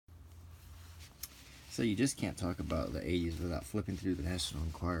So you just can't talk about the 80s without flipping through the National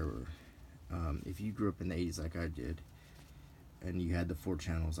Enquirer. If you grew up in the 80s like I did, and you had the four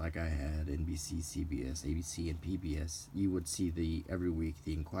channels like I had, NBC, CBS, ABC, and PBS, you would see every week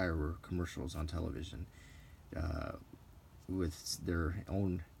the Enquirer commercials on television uh, with their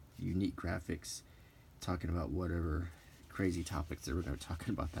own unique graphics talking about whatever crazy topics they were going to talk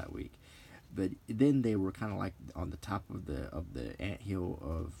about that week. But then they were kind of like on the top of the anthill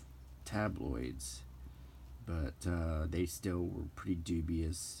of tabloids, but they still were pretty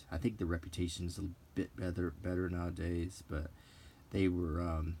dubious. I think the reputation's a bit better nowadays, but they were,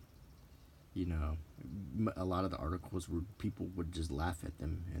 a lot of the articles where people would just laugh at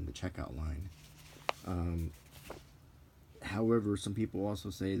them in the checkout line. However, some people also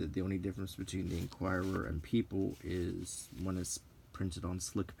say that the only difference between the Enquirer and People is one is printed on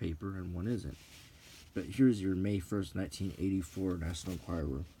slick paper and one isn't. But here's your May 1st, 1984 National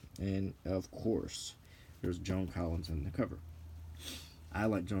Enquirer. And of course, there's Joan Collins on the cover. I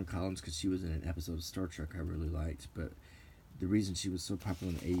like Joan Collins because she was in an episode of Star Trek I really liked, but the reason she was so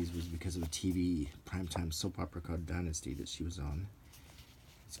popular in the 80s was because of a TV primetime soap opera called Dynasty that she was on.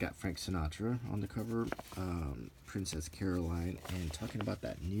 It's got Frank Sinatra on the cover, Princess Caroline, and talking about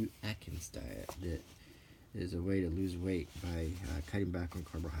that new Atkins diet that is a way to lose weight by cutting back on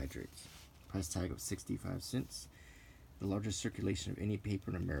carbohydrates. Price tag of 65 cents. The largest circulation of any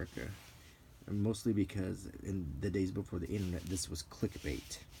paper in America. And mostly because in the days before the internet, this was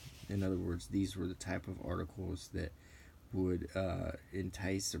clickbait. In other words, these were the type of articles that would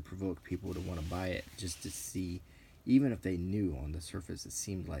entice or provoke people to want to buy it just to see. Even if they knew on the surface it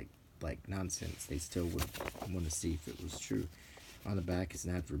seemed like nonsense, they still would want to see if it was true. On the back is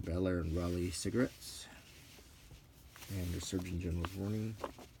an ad for Bel Air and Raleigh cigarettes, and the Surgeon General's warning.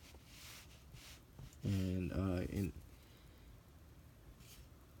 And in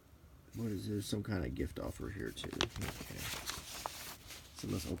what is there? Some kind of gift offer here too. Okay, so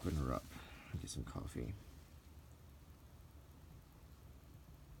let's open her up and get some coffee.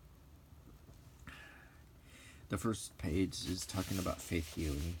 The first page is talking about faith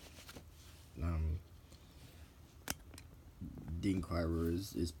healing. The Enquirer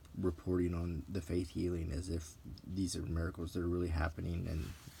is reporting on the faith healing as if these are miracles that are really happening. And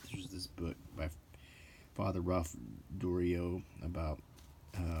there's this book by Father Ralph Dorio about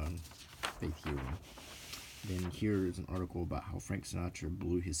faith healing. Then here is an article about how Frank Sinatra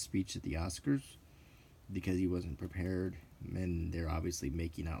blew his speech at the Oscars because he wasn't prepared, and they're obviously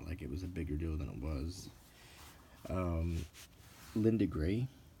making out like it was a bigger deal than it was. Linda Gray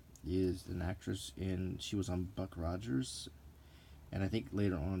is an actress, and she was on Buck Rogers, and I think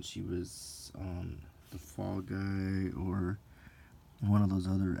later on she was on The Fall Guy or one of those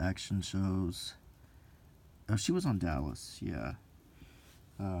other action shows. Oh, she was on Dallas, yeah.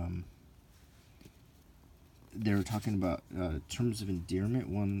 They were talking about Terms of Endearment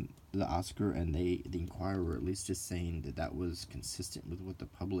won the Oscar, and the Enquirer at least is saying that was consistent with what the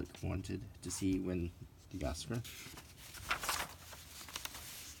public wanted to see win the Oscar.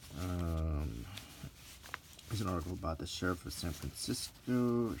 Here's an article about the sheriff of San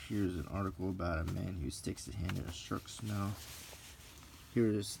Francisco. Here's an article about a man who sticks his hand in a shark's mouth.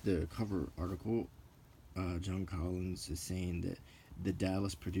 Here's the cover article. Joan Collins is saying that the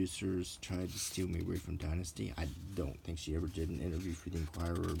Dallas producers tried to steal me away from Dynasty. I don't think she ever did an interview for the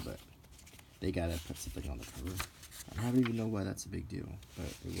Enquirer, but they gotta put something on the cover. I don't even know why that's a big deal, but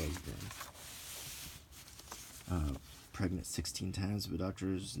it was then. Pregnant 16 times, but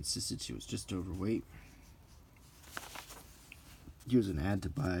doctors insisted she was just overweight. Here's an ad to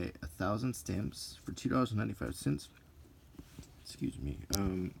buy 1,000 stamps for $2.95. Excuse me.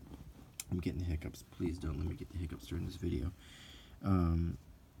 I'm getting the hiccups. Please don't let me get the hiccups during this video.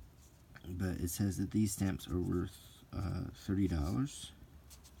 But it says that these stamps are worth $30.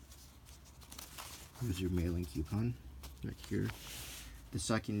 Here's your mailing coupon right here. The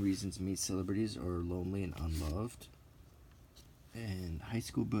shocking reasons meat celebrities are lonely and unloved. And high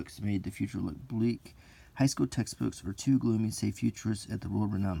school books made the future look bleak. High school textbooks are too gloomy, say futurists at the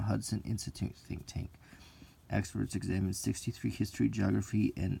world-renowned Hudson Institute think tank. Experts examined 63 history,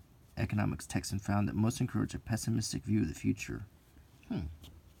 geography, and economics texts and found that most encourage a pessimistic view of the future.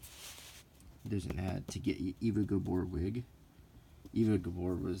 There's an ad to get Eva Gabor wig. Eva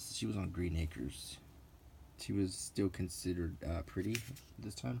Gabor was on Green Acres. She was still considered pretty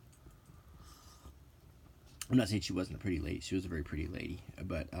this time. I'm not saying she wasn't a pretty lady. She was a very pretty lady,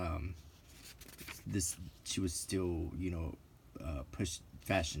 but she was still, pushed.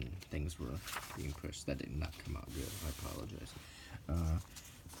 Fashion things were being pushed. That did not come out good. I apologize.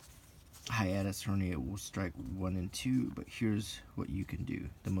 hiatus hernia will strike 1 and 2, but here's what you can do.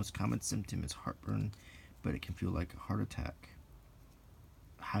 The most common symptom is heartburn, but it can feel like a heart attack.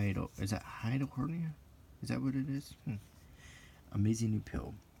 Is that hiatal hernia? Is that what it is? Amazing new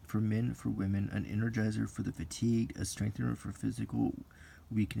pill. For men, for women, an energizer for the fatigue, a strengthener for physical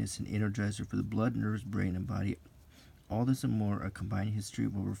weakness, an energizer for the blood, nerves, brain, and body. All this and more, a combined history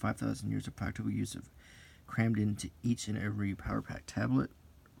of over 5,000 years of practical use of crammed into each and every Power Pack tablet.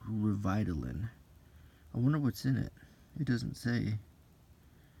 Revitolin. I wonder what's in it. It doesn't say.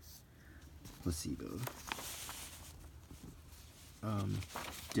 Placebo.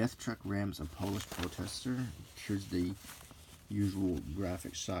 Death truck rams a Polish protester. Here's the usual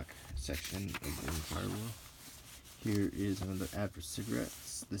graphic shock section of the Enquirer. Here is another ad for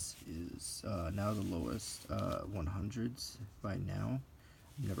cigarettes. This is now the lowest 100s by now.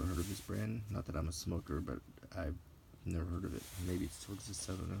 Never heard of this brand. Not that I'm a smoker, but I've never heard of it. Maybe it still exists.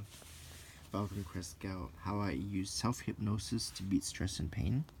 I don't know. Falcon Crest Gout. How I use self-hypnosis to beat stress and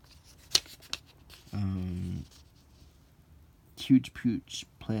pain. Huge Pooch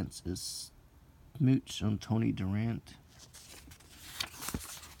plants a smooch on Tony Durant.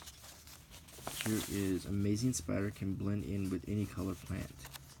 Here is Amazing Spider can blend in with any color plant.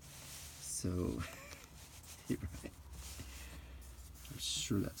 So, right. I'm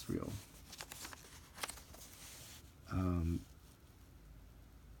sure that's real. I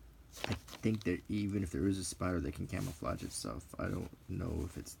think that even if there is a spider that can camouflage itself, I don't know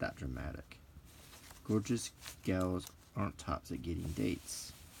if it's that dramatic. Gorgeous gals aren't tops at getting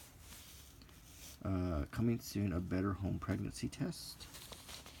dates. Coming soon, a better home pregnancy test.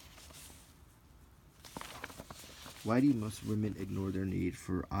 Why do most women ignore their need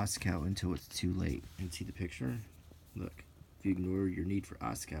for Oscal until it's too late? And see the picture? Look, if you ignore your need for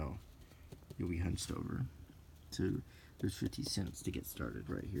Oscal, you'll be hunched over. So there's 50 cents to get started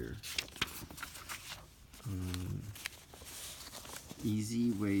right here. Easy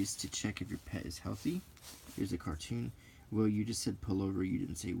ways to check if your pet is healthy. Here's a cartoon. Well, you just said pull over. You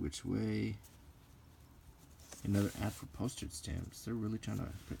didn't say which way. Another ad for postage stamps. They're really trying to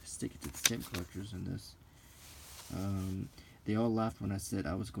stick it to the stamp collectors in this. They all laughed when I said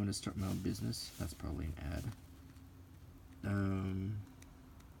I was going to start my own business. That's probably an ad.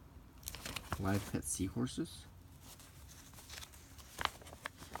 Live pet seahorses.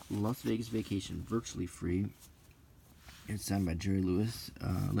 Las Vegas vacation virtually free. It's signed by Jerry Lewis.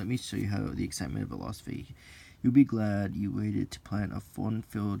 Let me show you how the excitement of a Las Vegas. You'll be glad you waited to plan a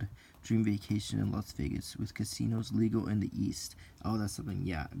fun-filled dream vacation in Las Vegas with casinos legal in the East. Oh, that's something.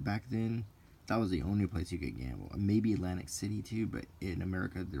 Yeah, back then, that was the only place you could gamble. Maybe Atlantic City too, but in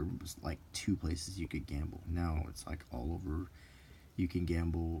America there was like 2 places you could gamble. Now it's like all over. You can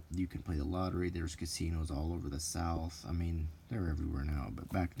gamble. You can play the lottery. There's casinos all over the South. I mean, they're everywhere now.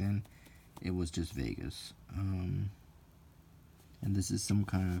 But back then, it was just Vegas. And this is some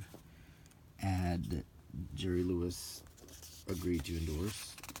kind of ad that Jerry Lewis agreed to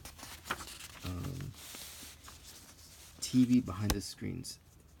endorse. TV behind the screens.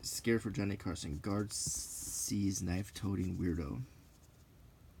 Scared for Johnny Carson. Guard sees knife-toting weirdo.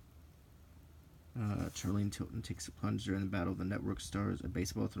 Charlene Tilton takes a plunge during the Battle of the Network Stars. A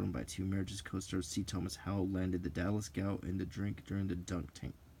baseball thrown by 2 Marriages co-stars. C. Thomas Howell landed the Dallas Gout in the drink during the dunk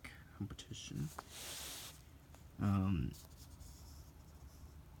tank competition.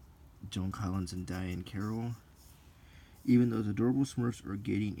 Joan Collins and Diane Carroll. Even though the adorable Smurfs are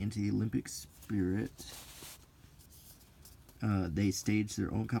getting into the Olympic spirit, they staged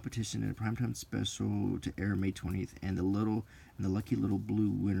their own competition in a primetime special to air May 20th, and the lucky little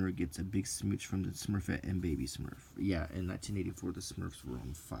blue winner gets a big smooch from the Smurfette and Baby Smurf. Yeah, in 1984, the Smurfs were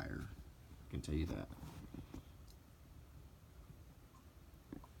on fire. I can tell you that.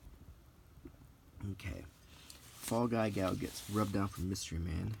 Okay. Fall Guy gal gets rubbed down from Mystery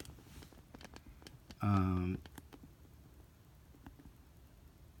Man.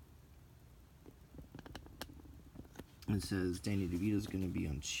 It says Danny DeVito's going to be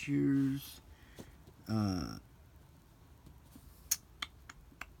on Cheers.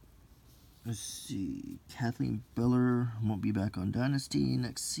 Let's see. Kathleen Beller won't be back on Dynasty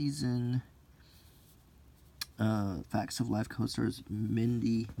next season. Facts of Life co-stars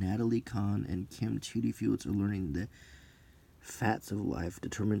Mindy, Natalie Kahn, and Kim Tootie Fields are learning the fats of life,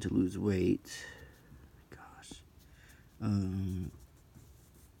 determined to lose weight. Gosh.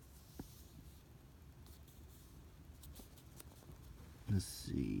 Let's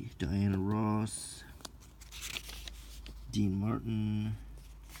see. Diana Ross, Dean Martin,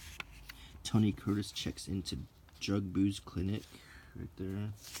 Tony Curtis checks into drug booze clinic right there.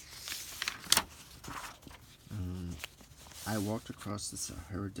 I walked across the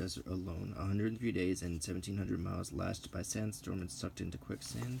Sahara Desert alone, 103 days and 1,700 miles, lashed by sandstorm and sucked into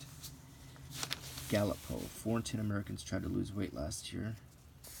quicksand. Gallup poll. 4 in 10 Americans tried to lose weight last year.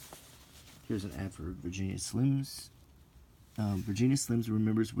 Here's an ad for Virginia Slims. Virginia Slims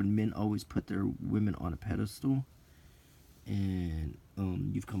remembers when men always put their women on a pedestal. And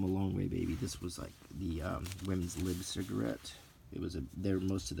you've come a long way, baby. This was like the women's lib cigarette. It was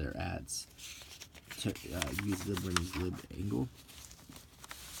most of their ads to use the women's lib angle.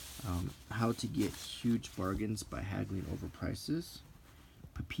 How to get huge bargains by haggling over prices.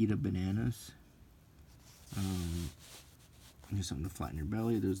 Pepita bananas. Here's something to flatten your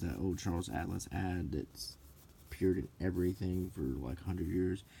belly. There's that old Charles Atlas ad that's appeared in everything for like 100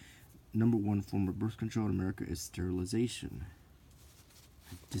 years. Number 1 form of birth control in America is sterilization.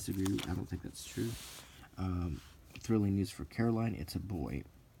 I disagree. I don't think that's true. Thrilling news for Caroline. It's a boy.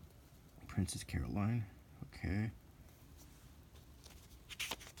 Princess Caroline. Okay.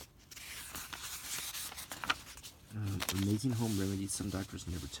 Amazing home remedies some doctors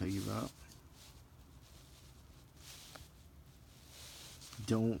never tell you about.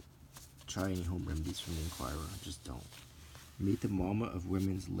 Don't try any home remedies from the Enquirer. Just don't. Meet the mama of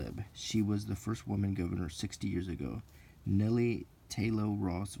women's lib. She was the first woman governor 60 years ago. Nellie Taylor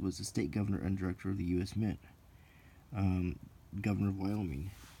Ross was the state governor and director of the U.S. Mint. Governor of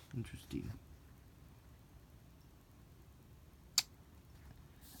Wyoming. Interesting.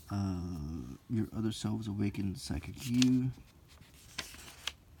 Your other selves awakened psychic you.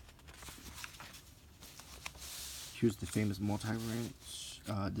 Here's the famous multi-ranch.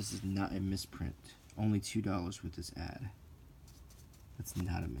 This is not a misprint. Only $2 with this ad. That's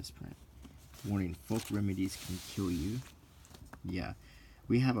not a misprint. Warning, folk remedies can kill you. Yeah,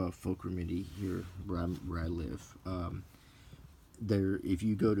 we have a folk remedy here where I live. If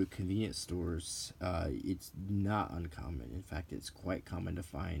you go to convenience stores, it's not uncommon. In fact, it's quite common to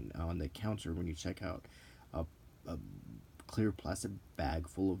find on the counter when you check out a clear plastic bag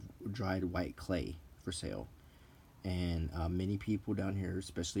full of dried white clay for sale. And many people down here,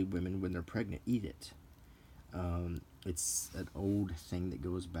 especially women when they're pregnant, eat it. It's an old thing that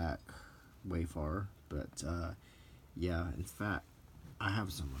goes back way far, but yeah, in fact, I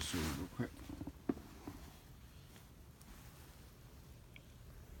have some. I'll show you real quick.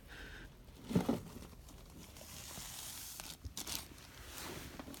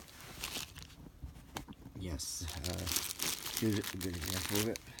 Yes, here's a good example of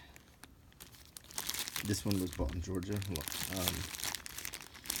it. This one was bought in Georgia. Look,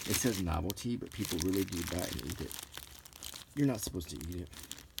 it says novelty, but people really do buy it and eat it. You're not supposed to eat it.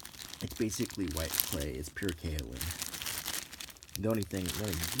 It's basically white clay. It's pure kaolin. The only good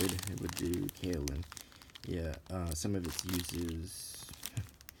it would do kaolin. Yeah, some of its uses,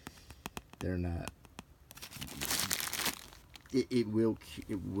 they're not. It will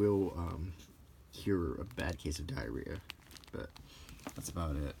cure a bad case of diarrhea, but that's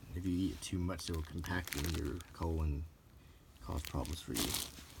about it. If you eat it too much, it will compact in your colon, cause problems for you.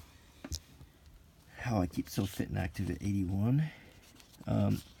 How I keep so fit and active at 81.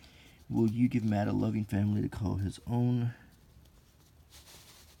 Will you give Matt a loving family to call his own?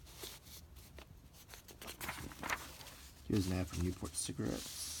 Here's an ad for Newport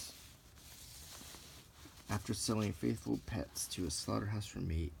cigarettes. After selling faithful pets to a slaughterhouse for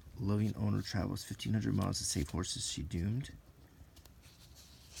meat, loving owner travels 1,500 miles to save horses she doomed.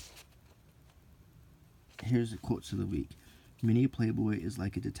 Here's the quotes of the week. Many a playboy is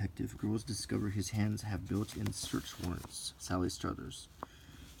like a detective. Girls discover his hands have built-in search warrants. Sally Struthers.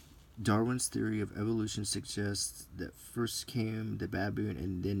 Darwin's theory of evolution suggests that first came the baboon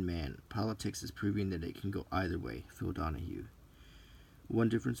and then man. Politics is proving that it can go either way. Phil Donahue. One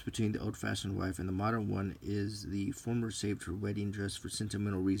difference between the old-fashioned wife and the modern one is the former saved her wedding dress for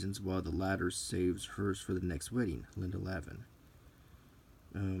sentimental reasons, while the latter saves hers for the next wedding. Linda Lavin.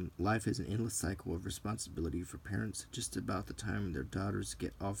 Life is an endless cycle of responsibility for parents. Just about the time their daughters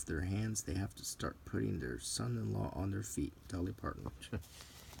get off their hands, they have to start putting their son-in-law on their feet. Dolly Parton.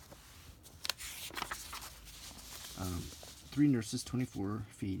 3 nurses, 24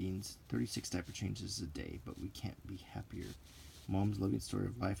 feedings, 36 diaper changes a day, but we can't be happier. Mom's loving story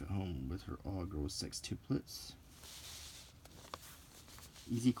of life at home with her all-girls sex tuplets.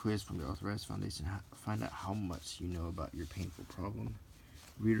 Easy quiz from the Authorized Foundation. Find out how much you know about your painful problem.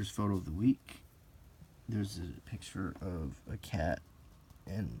 Reader's photo of the week. There's a picture of a cat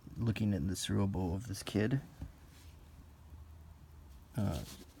and looking at the cereal bowl of this kid.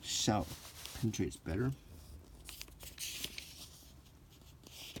 Shout penetrates better.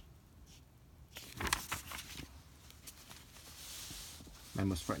 My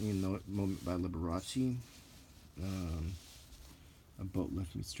Most Frightening Moment by Liberace. A boat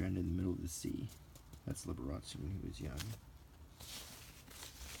left me stranded in the middle of the sea. That's Liberace when he was young.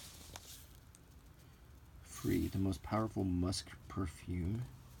 Free, the most powerful musk perfume.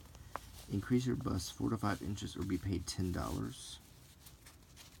 Increase your bust 4 to 5 inches or be paid $10.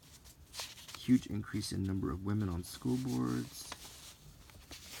 Huge increase in number of women on school boards.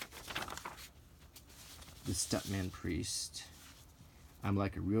 The Stepman Priest. I'm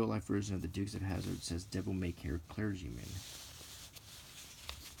like a real life version of the Dukes of Hazzard, says devil may care clergyman.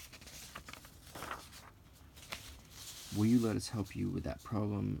 Will you let us help you with that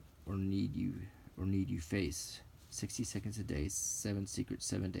problem or need you face? 60 seconds a day, 7 secrets,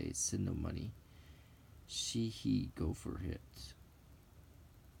 7 days, send no money. He, go for it.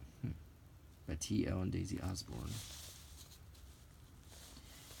 By T.L. and Daisy Osborne.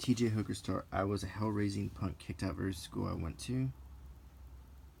 T.J. Hooker star, I was a hell-raising punk kicked out of every school I went to.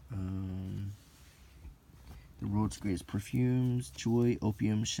 The world's greatest perfumes. Joy,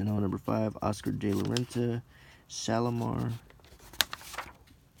 Opium, Chanel No. 5, Oscar de la Renta, Shalimar.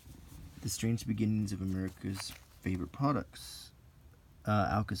 The strange beginnings of America's favorite products.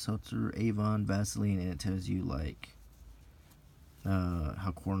 Alka-Seltzer, Avon, Vaseline, and it tells you like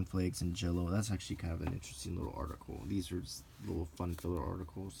how cornflakes and Jello. That's actually kind of an interesting little article. These are just little fun filler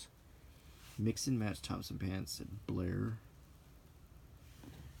articles. Mix and match tops and pants at Blair.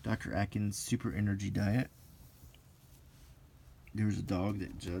 Dr. Atkins Super Energy Diet. There was a dog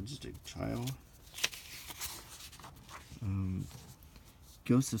that judged a child.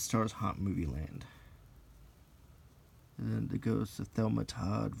 Ghosts of Stars Haunt Movie Land. And then the ghosts of Thelma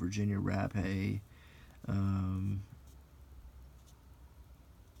Todd, Virginia Rapay.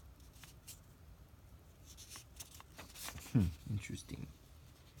 Interesting.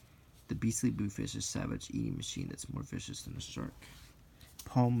 The beastly bluefish is a savage eating machine that's more vicious than a shark.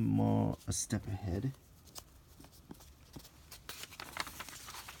 Pall Mall, a step ahead.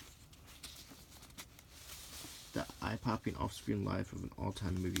 The eye-popping off-screen life of an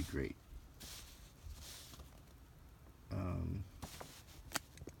all-time movie great.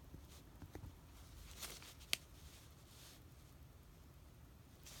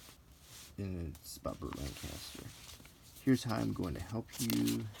 And it's about Burt Lancaster. Here's how I'm going to help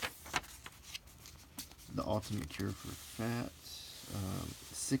you. The ultimate cure for fat.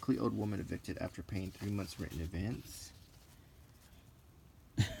 Sickly old woman evicted after paying 3 months rent in advance.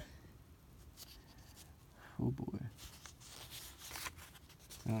 Oh boy.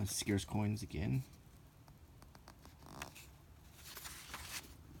 Scarce coins again.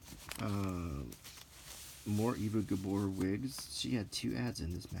 More Eva Gabor wigs. She had 2 ads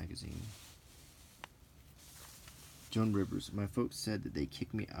in this magazine. Joan Rivers. My folks said that they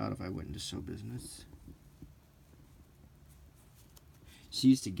kicked me out if I went into show business. She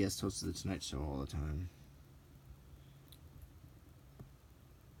used to guest host The Tonight Show all the time.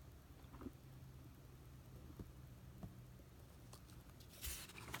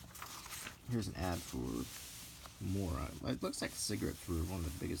 Here's an ad for more. It looks like a cigarette for one of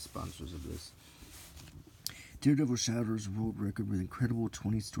the biggest sponsors of this. Daredevil shatters world record with incredible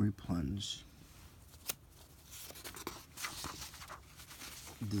 20-story plunge.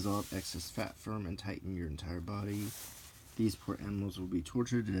 Dissolve excess fat, firm, and tighten your entire body. These poor animals will be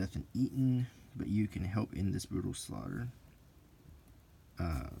tortured to death and eaten, but you can help in this brutal slaughter.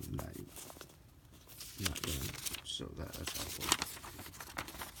 Not going to show that. That's awful.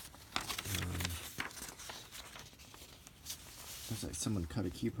 Looks like someone cut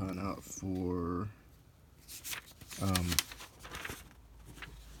a coupon out for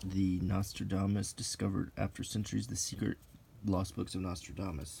the Nostradamus discovered after centuries, the secret lost books of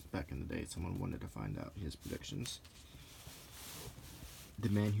Nostradamus. Back in the day, someone wanted to find out his predictions. The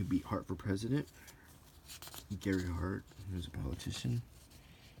man who beat Hart for president, Gary Hart, who's a politician.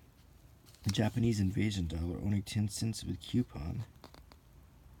 The Japanese invasion dollar, only 10 cents with coupon.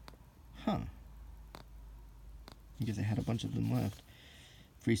 Huh. Because I had a bunch of them left.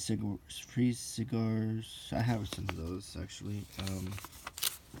 Free cigars. I have some of those, actually.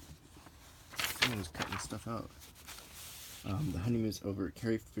 Someone was cutting stuff out. The honeymoon's over.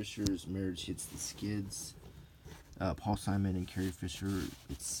 Carrie Fisher's marriage hits the skids. Paul Simon and Carrie Fisher,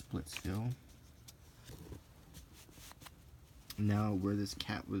 it's Splitsville. Now wear this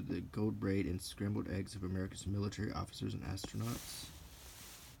cap with the gold braid and scrambled eggs of America's military officers and astronauts.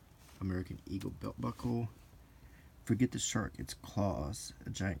 American Eagle belt buckle. Forget the shark, it's claws. A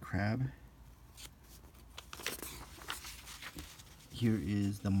giant crab. Here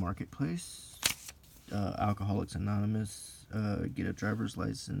is the marketplace. Alcoholics Anonymous. Get a driver's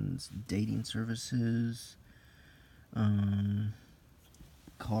license. Dating services.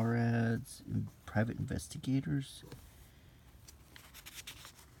 Car ads. Private investigators.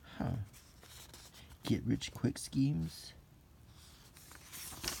 Get rich quick schemes.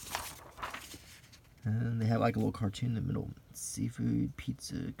 And they have like a little cartoon in the middle. Seafood,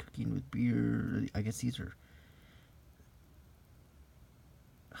 pizza, cooking with beer. I guess these are...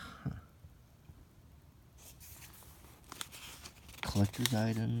 collector's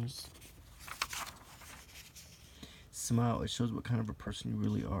items. Smile, it shows what kind of a person you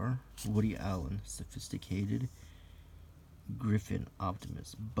really are. Woody Allen, sophisticated. Griffin,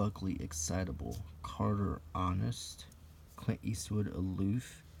 optimist. Buckley, excitable. Carter, honest. Clint Eastwood,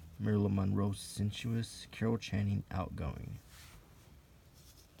 aloof. Marilyn Monroe, sensuous. Carol Channing, outgoing.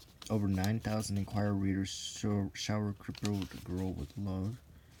 Over 9,000 Enquirer readers shower Crypto with a girl with love.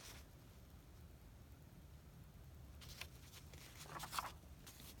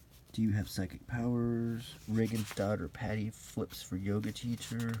 Do you have psychic powers? Reagan's daughter Patty flips for yoga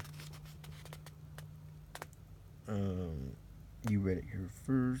teacher. You read it here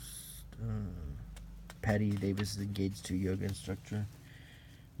first. Patty Davis is engaged to a yoga instructor.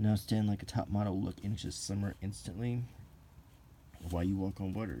 Now stand like a top model, look inches summer instantly. While you walk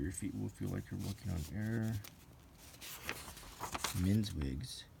on water, your feet will feel like you're walking on air. Men's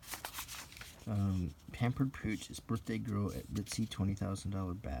wigs. Pampered Pooch is birthday girl at ritzy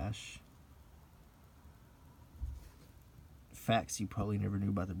 $20,000 bash. Facts you probably never knew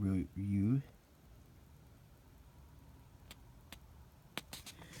about the real you.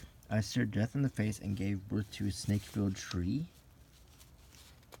 I stared death in the face and gave birth to a snake-filled tree.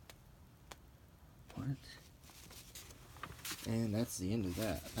 What? And that's the end of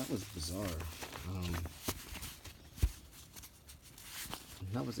that. That was bizarre.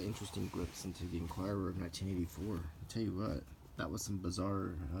 That was an interesting glimpse into the Enquirer of 1984. I'll tell you what, that was some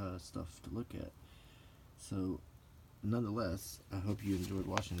bizarre stuff to look at. So, nonetheless, I hope you enjoyed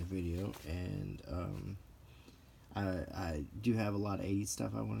watching the video, and I do have a lot of 80s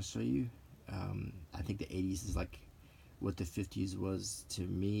stuff I want to show you. I think the 80s is like what the 50s was to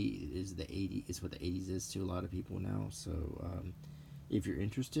me, is the 80s is what the 80s is to a lot of people now. So if you're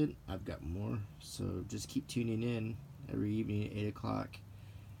interested, I've got more. So just keep tuning in every evening at 8 o'clock,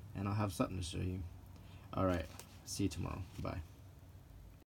 and I'll have something to show you. Alright, see you tomorrow. Bye.